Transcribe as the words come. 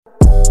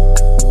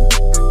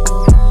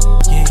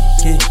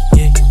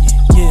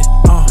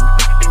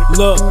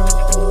Look,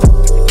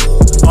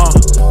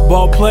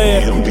 ball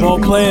player,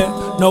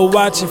 no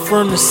watching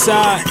from the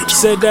side.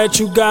 Said that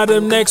you got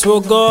him next,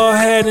 well go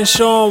ahead and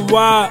show him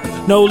why.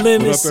 No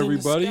limits. What up,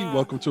 everybody?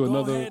 Welcome to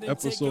another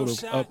episode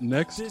of Up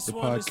Next, the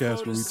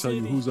podcast where we tell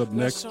you who's up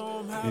next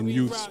in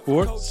youth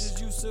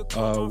sports.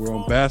 We're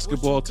on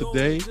basketball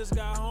today.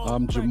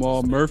 I'm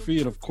Jamal Murphy,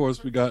 and of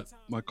course we got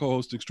my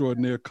co-host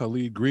extraordinaire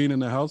Khalid Green in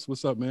the house.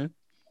 What's up, man?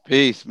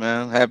 Peace,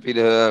 man. Happy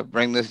to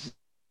bring this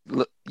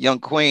young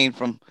queen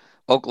from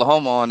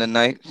Oklahoma on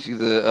tonight. She's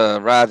a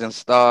rising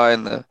star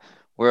in the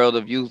world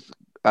of youth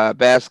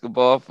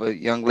basketball for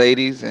young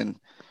ladies, and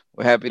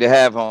we're happy to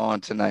have her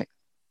on tonight.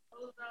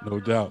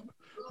 No doubt.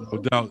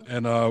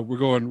 And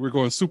we're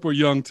going super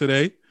young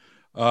today.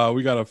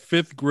 We got a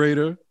fifth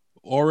grader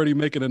already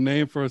making a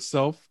name for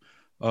herself.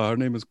 Her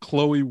name is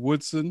Chloe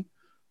Woodson.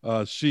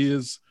 She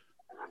is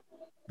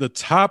the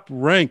top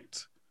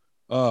ranked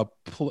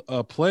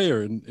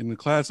player in the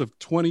class of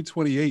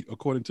 2028,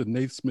 according to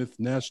Naismith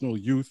National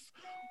Youth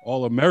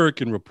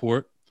All-American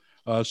Report.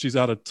 She's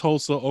out of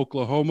Tulsa,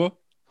 Oklahoma.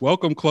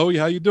 Welcome, Chloe.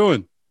 How you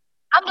doing?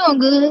 I'm doing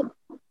good.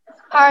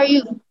 How are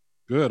you?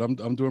 Good.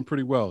 I'm doing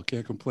pretty well.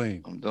 Can't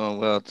complain. I'm doing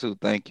well too.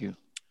 Thank you.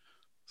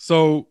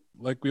 So,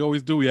 like we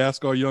always do, we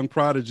ask our young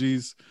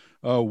prodigies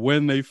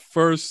when they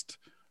first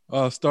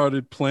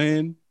started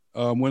playing,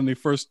 when they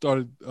first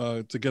started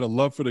to get a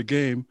love for the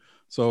game.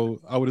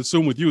 So I would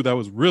assume with you that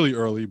was really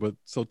early, but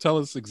so tell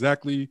us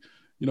exactly,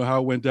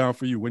 how it went down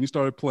for you, when you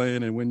started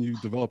playing and when you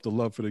developed a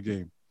love for the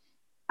game.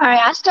 All right,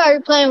 I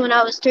started playing when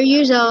I was 3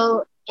 years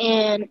old,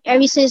 and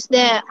ever since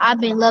that, I've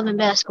been loving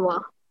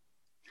basketball.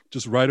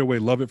 Just right away,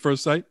 love at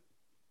first sight?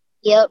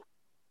 Yep.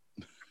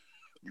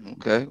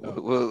 Okay.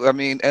 Well, I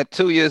mean, at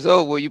 2 years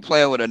old, were you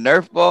playing with a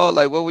Nerf ball?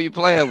 Like, what were you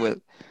playing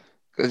with?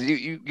 Because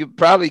you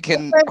probably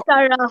can. First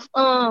started off,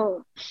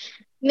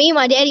 me and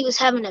my daddy was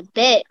having a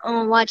bet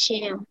on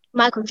watching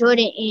Michael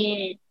Jordan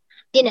and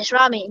Dennis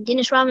Rodman.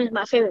 Dennis Rodman is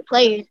my favorite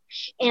player,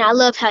 and I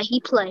love how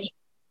he played.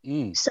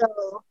 So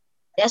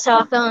that's how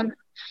I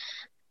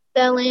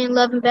fell in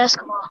loving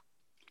basketball.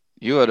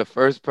 You are the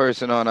first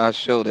person on our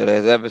show that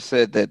has ever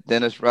said that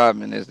Dennis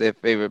Rodman is their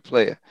favorite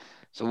player.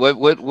 So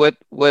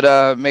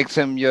what makes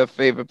him your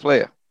favorite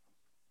player?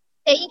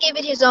 Hey, he gave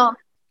it his all.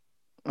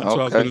 That's what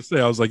I was going to say.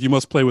 I was like, you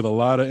must play with a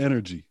lot of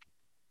energy.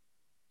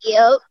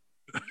 Yep.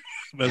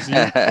 That's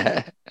you.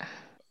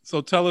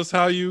 So tell us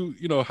how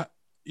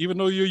even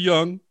though you're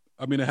young,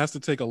 I mean, it has to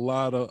take a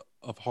lot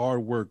of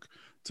hard work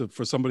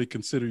for somebody to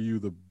consider you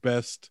the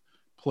best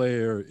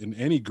player in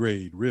any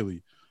grade,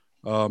 really.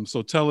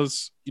 So tell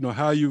us,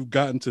 how you've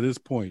gotten to this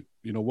point.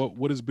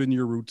 What has been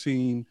your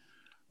routine,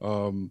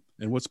 and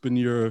what have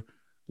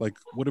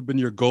been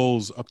your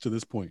goals up to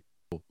this point?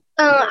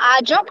 I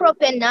jump rope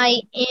at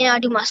night and I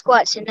do my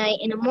squats at night.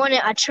 In the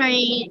morning, I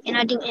train and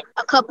I do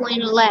a couple in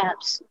the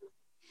labs.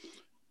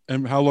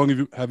 And how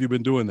long have you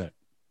been doing that?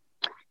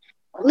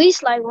 At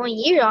least like 1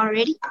 year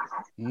already.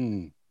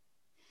 And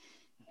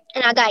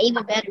I got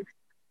even better.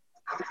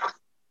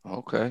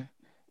 Okay.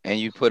 And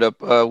you put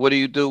up, what do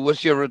you do?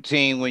 What's your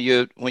routine when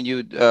you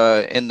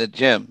in the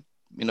gym,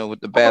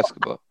 with the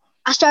basketball?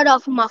 I start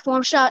off with my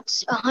form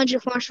shots,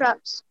 100 form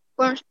shots.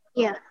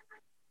 Yeah.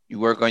 You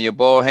work on your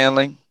ball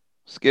handling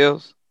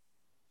skills?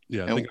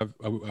 Yeah,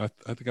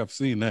 I think I've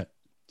seen that.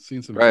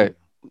 Seen some. Right.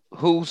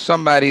 Who's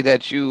somebody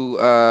that you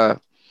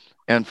are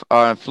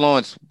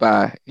influenced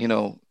by,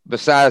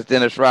 besides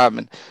Dennis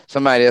Rodman,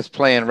 somebody that's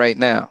playing right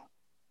now?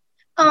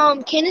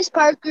 Candace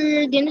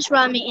Parker, Dennis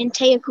Rodman, and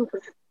Taya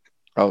Cooper.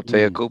 Oh,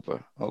 Taya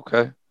Cooper.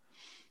 Okay.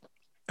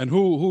 And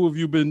who have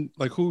you been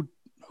like? Who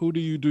do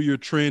you do your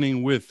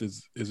training with?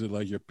 Is it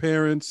like your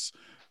parents,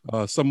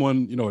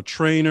 someone, a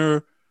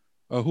trainer?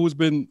 Who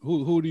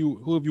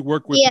have you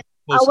worked with? Yeah,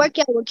 closely? I work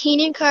out with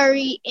Keenan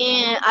Curry,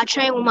 and I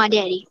train with my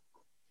daddy.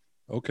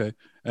 Okay.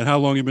 And how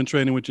long have you been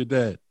training with your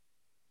dad?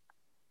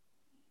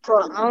 For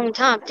a long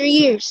time, 3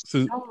 years.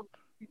 All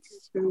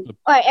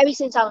right, ever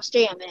since I was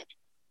 3, I met.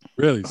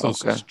 Really? So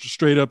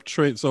straight up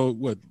train. So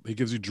what? He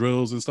gives you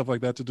drills and stuff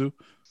like that to do?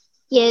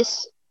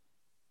 Yes.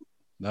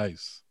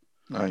 Nice.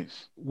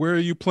 Where are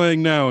you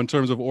playing now in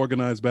terms of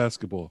organized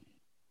basketball?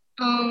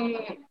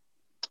 I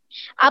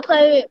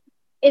play.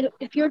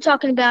 If you're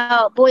talking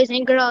about boys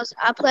and girls,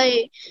 I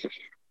play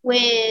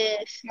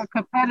with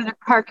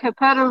her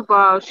competitive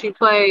ball. She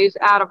plays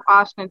out of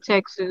Austin,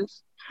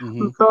 Texas.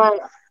 Mm-hmm.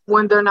 But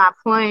when they're not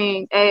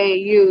playing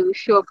AAU,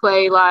 she'll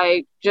play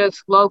like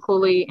just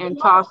locally in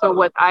Tulsa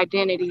with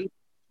Identity,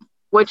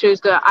 which is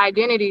the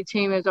Identity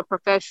team is a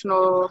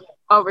professional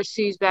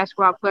overseas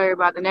basketball player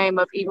by the name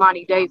of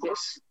Imani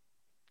Davis.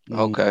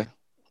 Okay.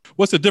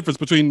 What's the difference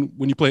between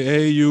when you play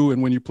AAU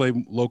and when you play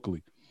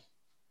locally?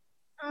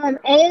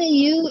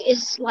 AAU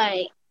is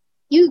like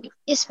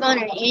it's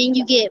funner and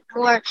you get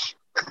more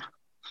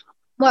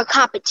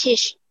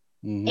competition,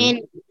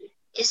 and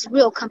it's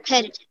real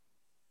competitive.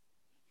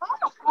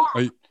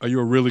 Are you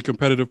a really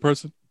competitive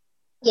person?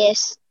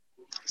 Yes.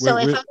 So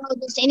if I go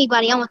against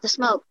anybody, I want the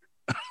smoke.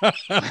 I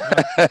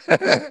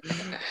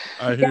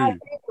hear you.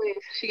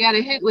 She got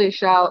a hit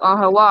list out on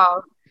her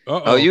wall.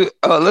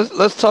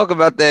 Let's talk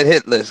about that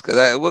hit list.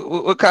 Cause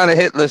what kind of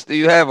hit list do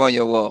you have on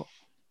your wall?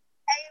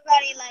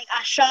 Everybody, like,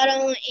 I shot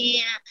them and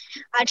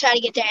I try to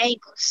get their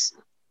ankles.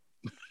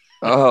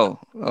 Oh,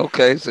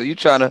 okay. So you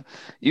trying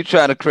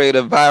to create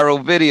a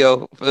viral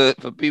video for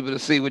people to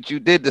see what you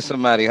did to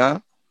somebody, huh?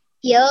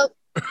 Yep.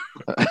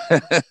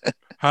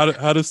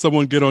 How does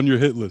someone get on your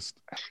hit list?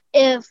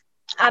 If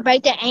I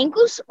break their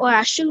ankles or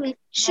I shoot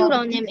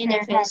on them in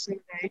their face.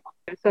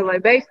 So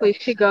like basically,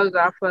 she goes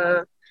off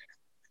of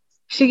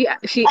she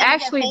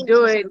actually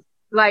do it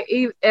like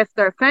if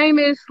they're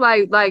famous,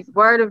 like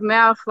word of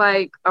mouth,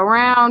 like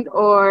around,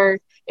 or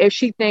if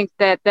she thinks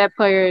that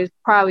player is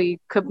probably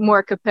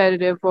more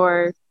competitive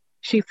or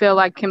she feel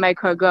like can make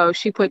her go,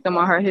 she put them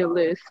on her hit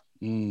list.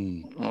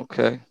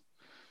 Okay.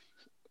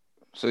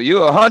 So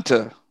you're a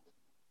hunter.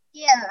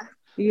 Yeah.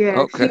 Yeah.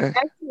 Okay.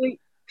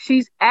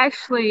 She's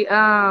actually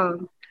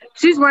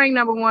she's ranked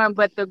number 1,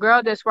 but the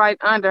girl that's right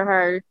under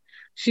her,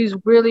 she's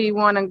really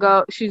wanting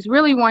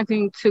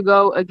to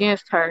go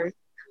against her.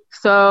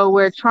 So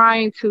we're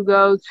trying to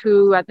go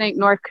to, I think,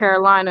 North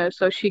Carolina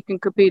so she can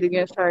compete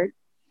against her.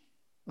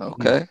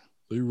 Okay.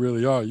 So you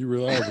really are with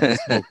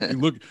the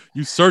smoke.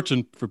 You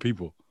searching for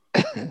people.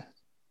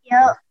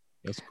 Yep.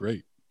 That's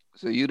great.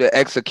 So you the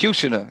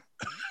executioner.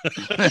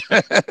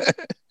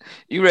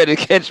 You ready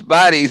to catch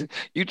bodies?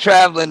 You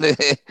traveling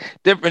to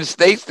different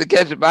states to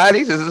catch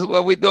bodies? Is this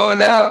what we're doing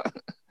now?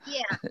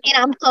 Yeah, and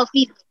I'm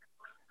Clefeva.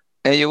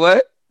 And you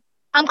what?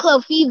 I'm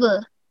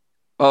Clefeva.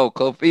 Oh,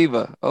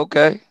 Clefeva.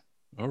 Okay.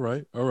 All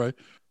right.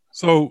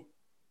 So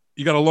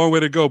you got a long way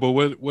to go, but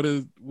what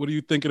are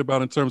you thinking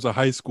about in terms of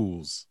high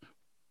schools?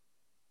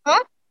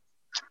 Huh?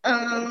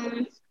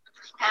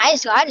 I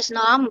just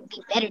know I'm gonna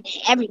be better than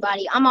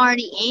everybody. I'm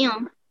already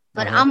am,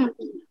 but I'm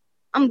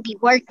gonna be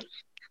working.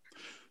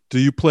 Do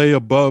you play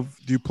above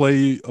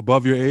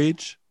your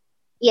age?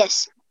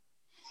 Yes.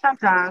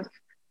 Sometimes.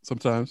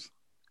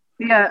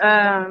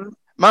 Yeah.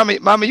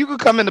 Mommy, you could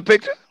come in the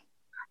picture.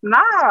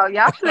 No,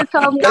 y'all should have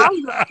told me.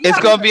 It's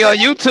gonna be on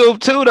YouTube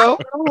too, though.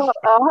 A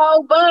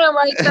whole bun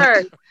right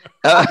there.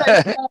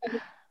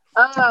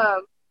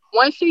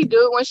 When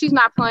she's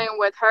not playing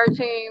with her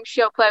team,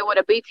 she'll play with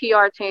a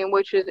BTR team,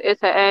 which is an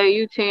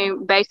AAU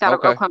team based out of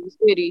Oklahoma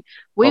City.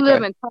 We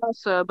live in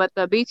Tulsa, but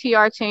the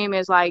BTR team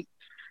is like,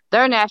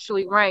 they're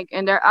nationally ranked,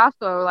 and they're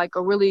also like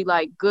a really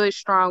like good,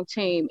 strong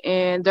team.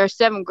 And they're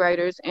 7th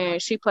graders,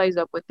 and she plays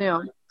up with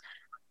them.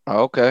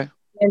 Okay.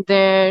 And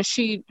then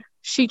she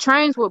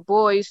trains with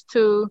boys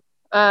too,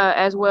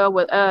 as well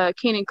with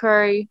Kenan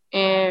Curry,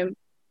 and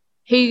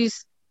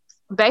he's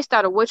based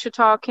out of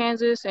Wichita,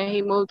 Kansas, and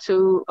he moved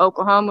to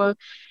Oklahoma.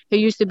 He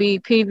used to be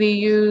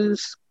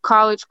PVU's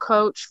college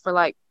coach for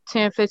like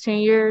 10, 15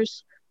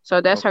 years.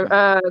 So that's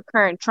her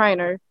current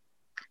trainer.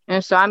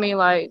 And so, I mean,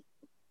 like,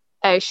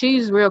 hey,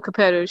 she's real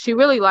competitive. She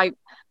really like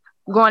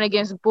going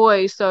against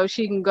boys so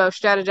she can go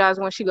strategize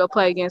when she go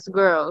play against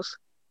girls.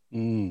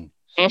 And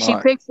she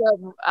picks up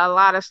a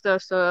lot of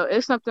stuff. So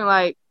it's something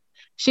like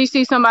she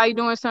sees somebody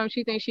doing something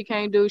she thinks she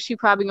can't do. She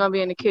probably going to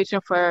be in the kitchen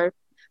for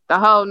the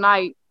whole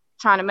night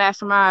trying to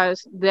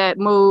maximize that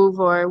move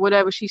or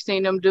whatever she's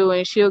seen them do,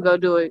 and she'll go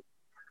do it.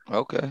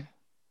 Okay.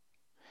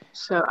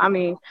 So, I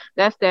mean,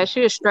 that's that.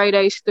 She's a straight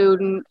A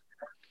student.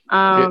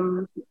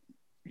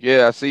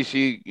 Yeah, I see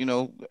she,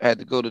 had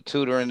to go to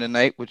tutoring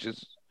tonight, which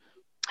is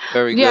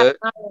very good.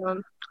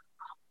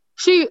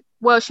 She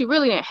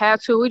really didn't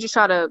have to. We just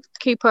try to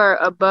keep her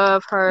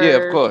above her.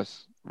 Yeah, of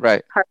course.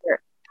 Right. Her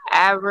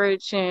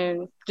average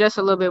and just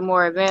a little bit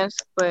more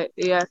advanced. But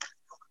yeah,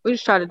 we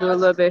just try to do a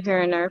little bit here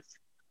and there.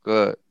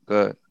 Good.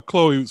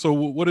 Chloe, so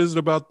what is it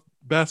about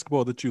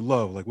basketball that you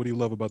love? Like, what do you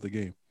love about the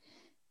game?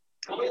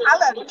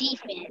 I love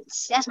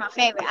defense. That's my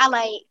favorite. I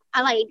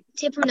like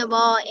tipping the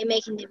ball and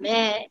making them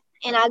mad.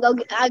 And I go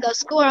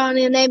score on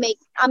them.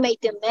 I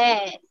make them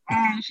mad.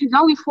 And she's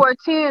only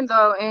 4'10"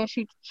 though, and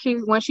she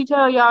when she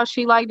tell y'all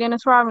she like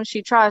Dennis Rodman,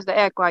 she tries to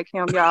act like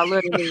him, y'all,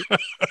 literally.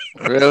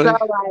 Really? So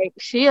like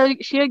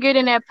she'll get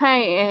in that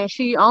paint, and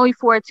she only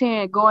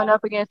 4'10", going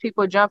up against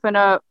people, jumping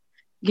up,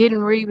 getting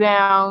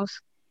rebounds,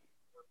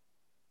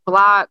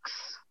 blocks,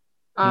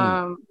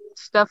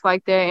 stuff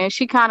like that. And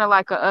she kind of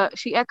like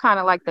she act kind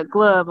of like the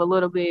glove a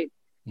little bit.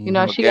 You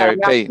know, she got a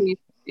mouthpiece.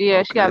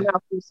 Yeah, she got a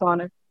mouthpiece on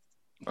her.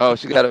 Oh,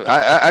 she got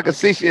I can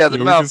see she has a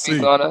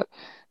mouthpiece on her.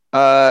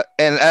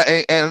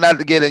 And not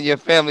to get in your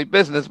family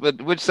business,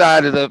 but which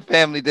side of the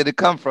family did it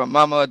come from,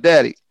 mama or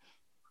daddy?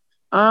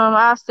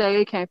 I'll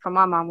say it came from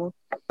my mama.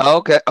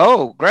 Okay.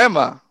 Oh,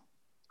 grandma.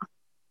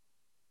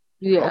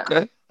 Yeah.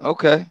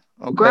 Okay.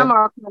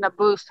 Grandma kind of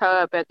boost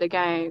her up at the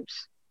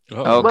games.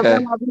 Okay. What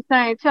grandma be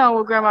saying? Tell them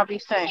what grandma be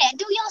saying. Yeah,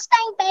 do your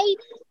thing,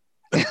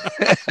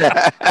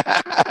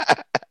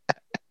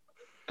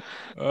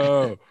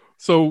 baby.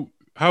 So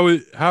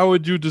how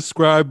would you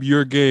describe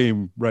your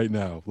game right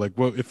now? Like,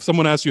 if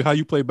someone asked you how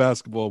you play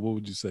basketball, what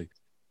would you say?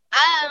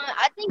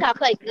 I think I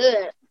play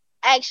good,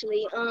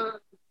 actually.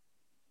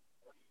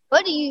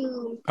 What do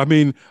you? I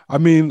mean,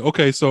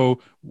 okay. So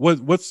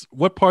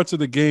what parts of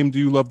the game do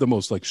you love the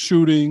most? Like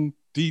shooting,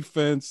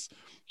 defense,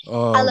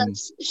 I love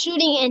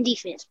shooting and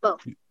defense,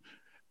 both.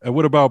 And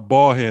what about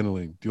ball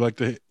handling? Do you like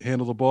to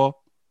handle the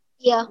ball?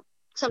 Yeah,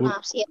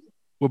 sometimes. Yeah.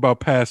 What about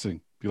passing?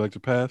 Do you like to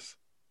pass?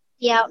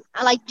 Yeah,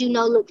 I like to do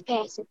no look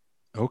passing.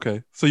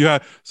 Okay, so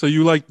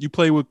you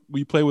play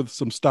with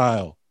some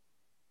style.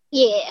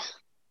 Yeah.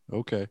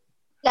 Okay.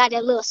 Got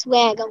that little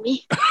swag on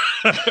me.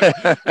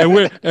 and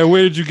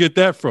where did you get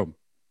that from?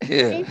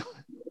 Yeah.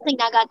 I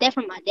think I got that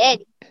from my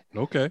daddy.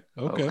 Okay.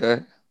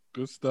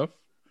 Good stuff.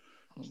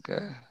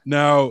 Okay.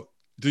 Now,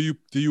 do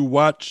you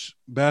watch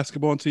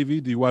basketball on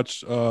TV? Do you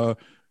watch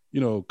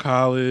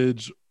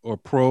college or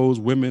pros,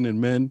 women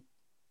and men?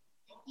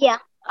 Yeah,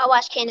 I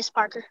watch Candace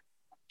Parker.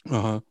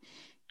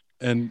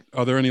 And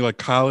are there any like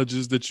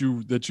colleges that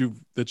you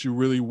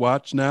really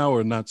watch now,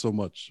 or not so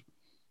much?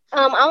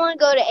 I want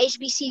to go to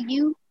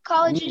HBCU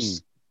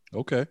colleges.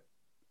 Okay.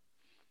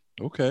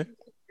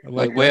 I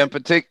like where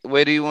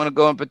where do you want to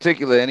go in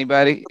particular?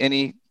 Anybody?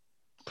 Any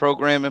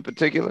program in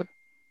particular?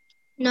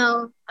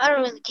 No, I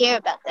don't really care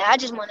about that. I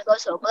just want to go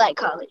to a black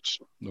college.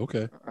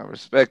 Okay. I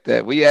respect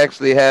that. We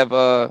actually have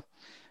we're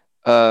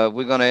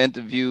gonna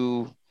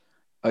interview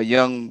a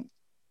young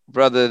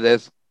brother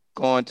that's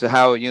going to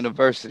Howard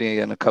University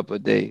in a couple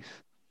of days.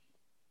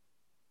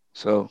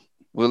 So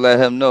we'll let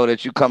him know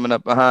that you're coming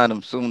up behind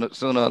him sooner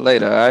or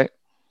later, all right?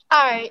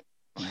 All right.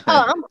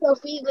 Oh, I'm Chloe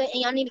Fever, and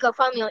y'all need to go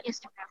follow me on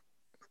Instagram.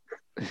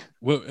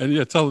 Well, and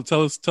yeah, tell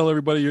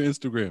everybody your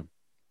Instagram.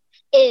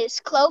 It's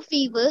Chloe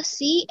Fever,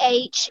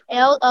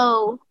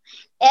 CHLOFEVA.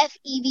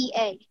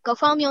 Go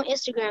follow me on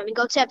Instagram and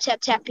go tap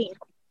in.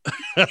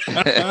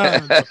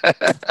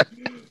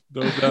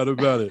 No doubt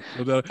about it.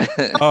 Shout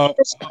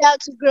out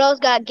to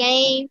Girls Got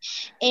Game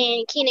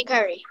and Kenan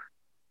Curry.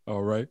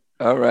 All right.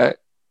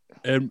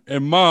 And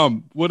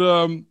Mom, what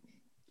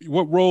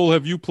role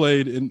have you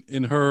played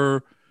in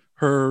her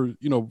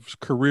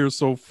career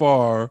so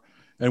far,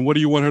 and what do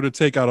you want her to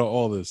take out of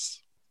all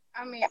this?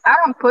 I mean, I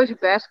don't push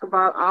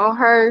basketball on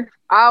her.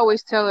 I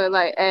always tell her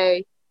like,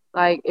 hey,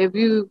 like if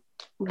you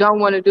don't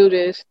want to do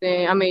this,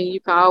 then I mean you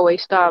can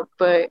always stop.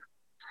 But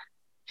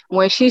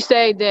when she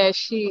say that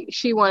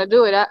she want to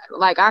do it,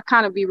 I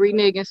kind of be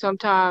reneging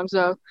sometimes.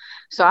 So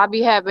I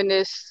be having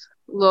this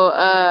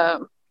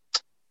little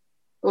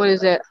what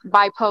is that,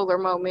 bipolar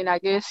moment, I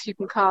guess you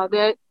can call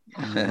that.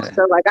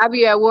 So like I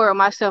be at war with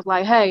myself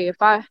like, hey,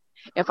 if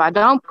I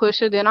don't push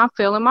her, then I'm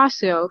feeling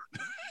myself.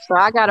 So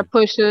I gotta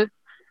push her,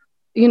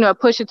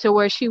 push it to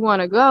where she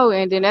want to go,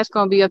 and then that's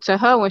gonna be up to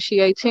her when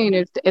she 18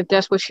 if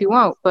that's what she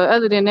want. But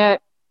other than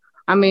that,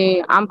 I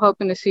mean, I'm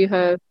hoping to see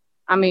her,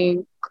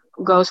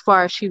 go as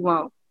far as she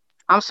want.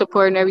 I'm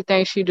supporting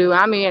everything she do.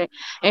 I mean,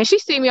 and she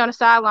see me on the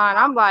sideline.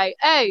 I'm like,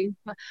 hey,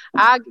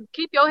 I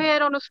keep your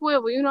head on the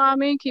swivel. You know what I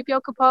mean? Keep your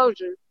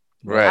composure.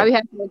 Right. I be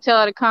having to tell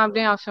her to calm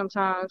down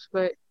sometimes,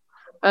 but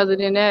other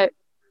than that,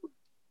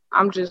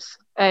 I'm just,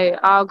 hey,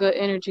 all good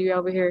energy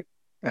over here.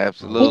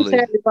 Absolutely.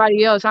 To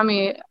everybody else, I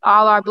mean,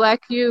 all our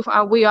black youth,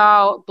 we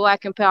all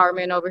black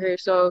empowerment over here.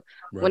 So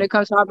when it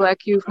comes to our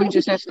black youth, we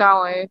just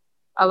installing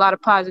a lot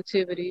of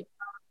positivity.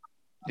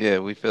 Yeah,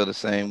 we feel the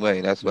same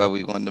way. That's why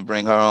we wanted to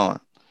bring her on.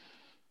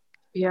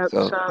 Yeah. So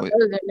other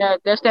than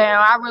that, that's that.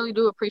 I really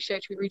do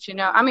appreciate you reaching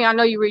out. I mean, I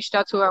know you reached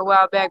out to her a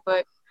while back,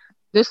 but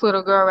this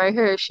little girl right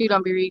here, she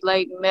don't be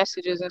relating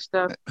messages and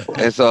stuff.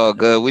 It's all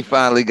good. We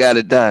finally got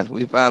it done.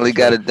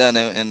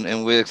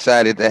 And we're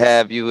excited to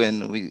have you,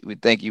 and we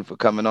thank you for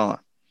coming on.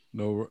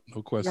 No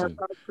question.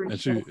 And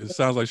it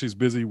sounds like she's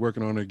busy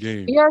working on her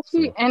game. Yeah,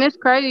 and it's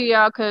crazy,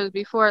 y'all, because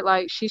before,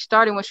 like, she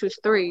started when she was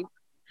 3.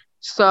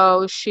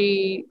 So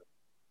she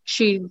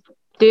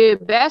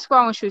did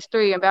basketball when she was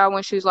 3, and about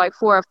when she was like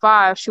 4 or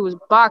 5, she was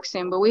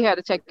boxing, but we had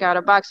to take her out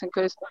of boxing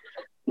because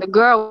the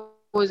girl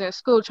was in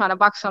school trying to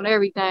box on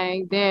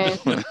everything. Then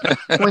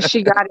when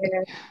she got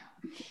in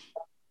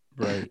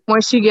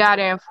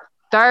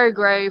 3rd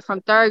grade,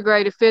 from 3rd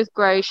grade to 5th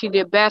grade, she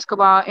did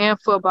basketball and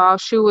football.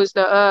 She was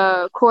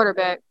the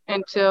quarterback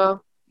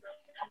until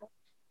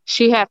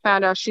she had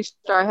found out she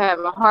started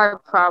having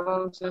heart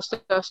problems and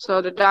stuff.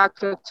 So the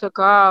doctor took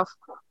her off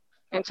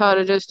and told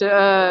her just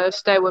to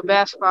stay with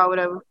basketball,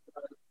 whatever.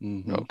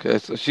 Mm-hmm. Okay,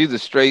 so she's a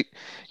straight.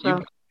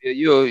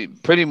 You're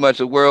pretty much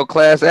a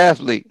world-class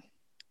athlete.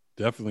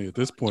 Definitely at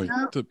this point,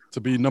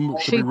 to be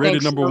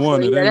rated number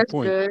 1 at any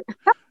point,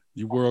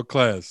 you world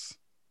class.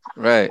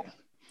 Right.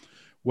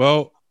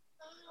 Well,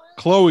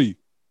 Chloe,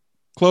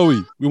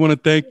 we want to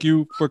thank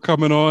you for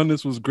coming on.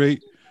 This was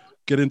great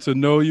getting to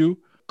know you.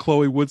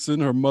 Chloe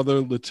Woodson, her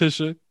mother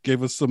Letitia,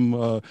 gave us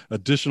some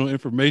additional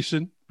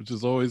information, which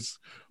is always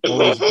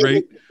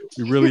great.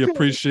 We really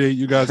appreciate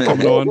you guys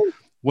coming on.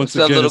 What's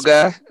up, little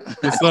guy?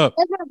 What's up?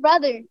 That's my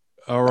brother.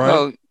 All right.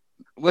 Oh,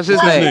 what's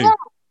his name?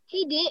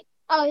 He did.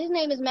 Oh, his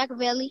name is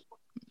Machiavelli.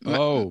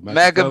 Oh,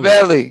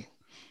 Machiavelli.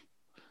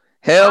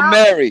 Hail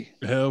Mary.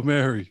 Hail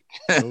Mary.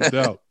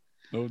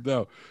 No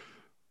doubt.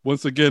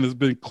 Once again, it's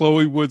been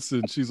Chloe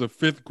Woodson. She's a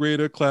 5th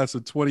grader, class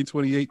of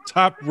 2028,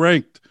 top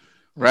ranked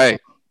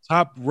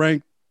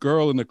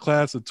girl in the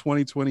class of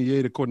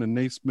 2028, according to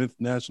Naismith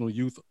National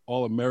Youth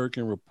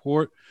All-American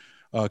Report.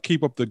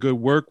 Keep up the good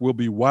work. We'll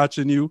be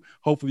watching you.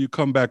 Hopefully you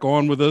come back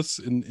on with us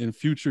in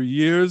future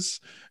years,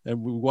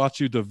 and we'll watch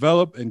you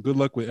develop, and good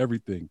luck with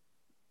everything.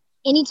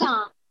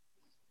 Anytime.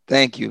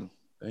 Thank you.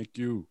 Thank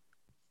you.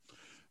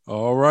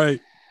 All right.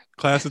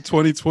 Class of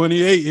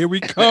 2028. Here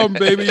we come,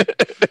 baby.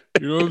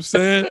 You know what I'm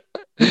saying?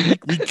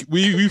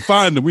 We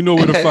find them. We know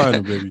where to find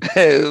them, baby.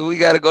 We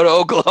got to go to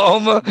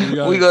Oklahoma.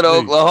 We go to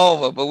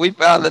Oklahoma, but we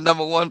found the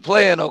 #1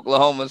 player in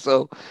Oklahoma,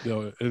 so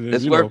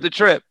it's worth the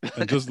trip.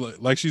 And just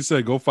like she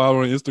said, go follow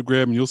her on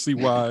Instagram, and you'll see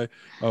why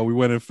we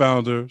went and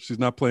found her. She's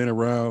not playing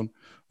around.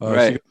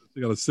 Right.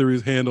 She got a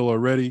serious handle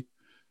already.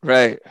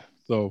 Right.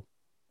 So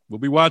we'll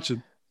be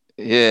watching.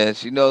 Yeah,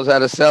 she knows how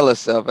to sell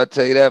herself. I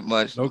tell you that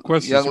much. No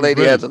question. Young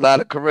lady has a lot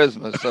of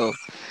charisma, so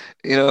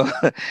you know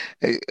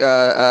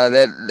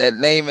that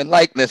name and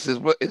likeness is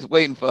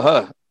waiting for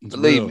her.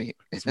 Believe me,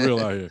 it's real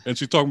out here. And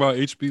she's talking about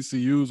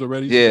HBCUs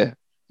already. Yeah,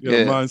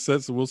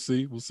 mindset. So we'll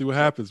see what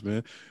happens,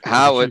 man.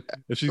 Howard,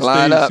 if she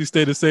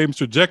stay the same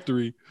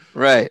trajectory,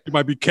 right? She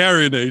might be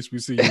carrying the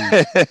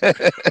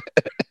HBCUs.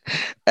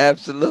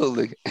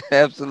 Absolutely.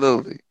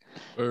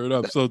 Word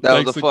up. So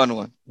that was a fun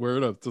one.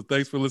 Word up. So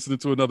thanks for listening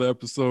to another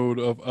episode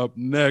of Up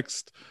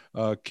Next.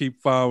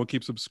 Keep following,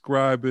 keep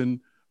subscribing.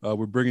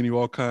 We're bringing you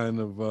all kind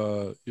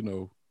of,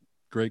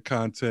 great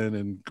content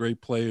and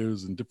great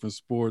players in different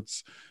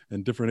sports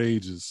and different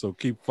ages. So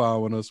keep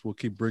following us. We'll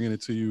keep bringing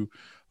it to you.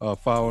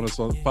 Follow us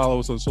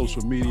on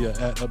social media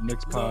at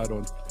UpNextPod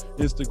on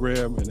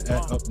Instagram and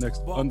at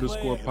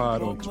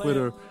UpNext_pod on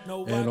Twitter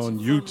and on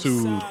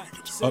YouTube.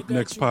 Up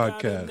Next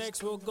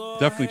Podcast.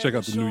 Definitely check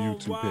out the new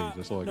YouTube page.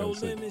 That's all I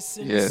gotta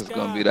say. Yeah, it's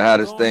gonna be the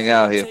hottest thing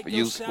out here for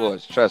youth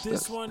sports. Trust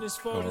us. All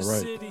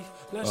right.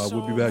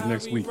 We'll be back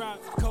next week.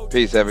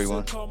 Peace,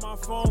 everyone.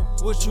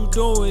 What you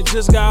doing?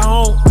 Just got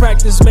home.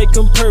 Practice make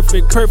them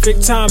perfect.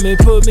 Perfect timing.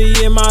 Put me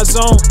in my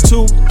zone.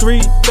 2,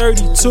 3,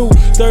 32,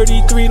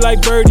 33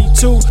 like Birdie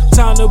 2.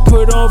 Time to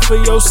put on for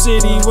your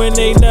city when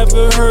they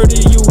never heard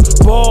of you.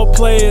 Ball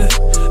player,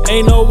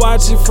 ain't no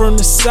watching from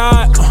the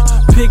side.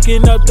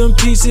 Picking up them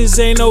pieces,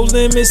 ain't no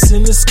limits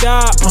in the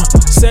sky.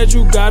 Said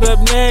you got up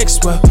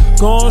next, well,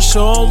 gon'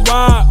 show 'em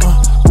why.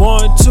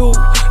 1, 2,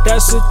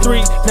 that's a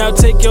 3. Now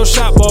take your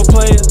shot, ball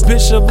player.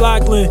 Bishop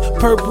Lachlan,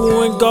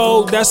 purple and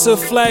gold, that's a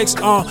flex.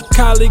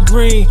 Collie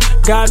Green,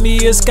 got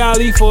me a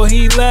Scally before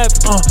he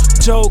left.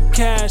 Joe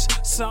Cash,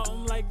 something.